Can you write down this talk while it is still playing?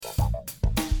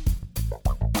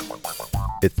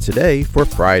It's today for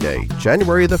Friday,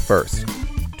 January the 1st,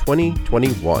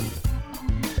 2021.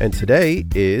 And today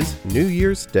is New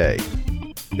Year's Day.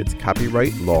 It's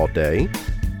Copyright Law Day,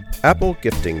 Apple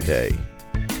Gifting Day,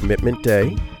 Commitment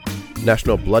Day,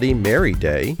 National Bloody Mary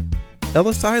Day,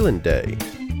 Ellis Island Day,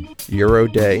 Euro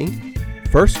Day,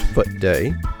 First Foot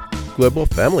Day, Global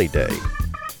Family Day.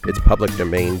 It's Public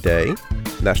Domain Day,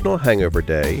 National Hangover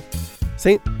Day,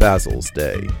 St. Basil's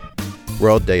Day,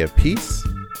 World Day of Peace,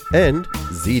 and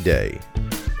Z-Day.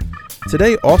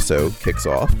 Today also kicks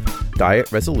off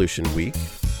Diet Resolution Week,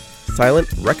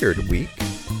 Silent Record Week,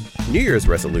 New Year's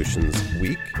Resolutions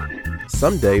Week,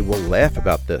 Someday We'll Laugh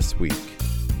About This Week,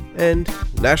 and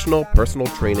National Personal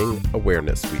Training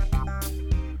Awareness Week.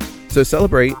 So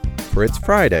celebrate, for it's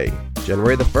Friday,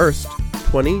 January the 1st,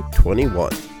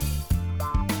 2021.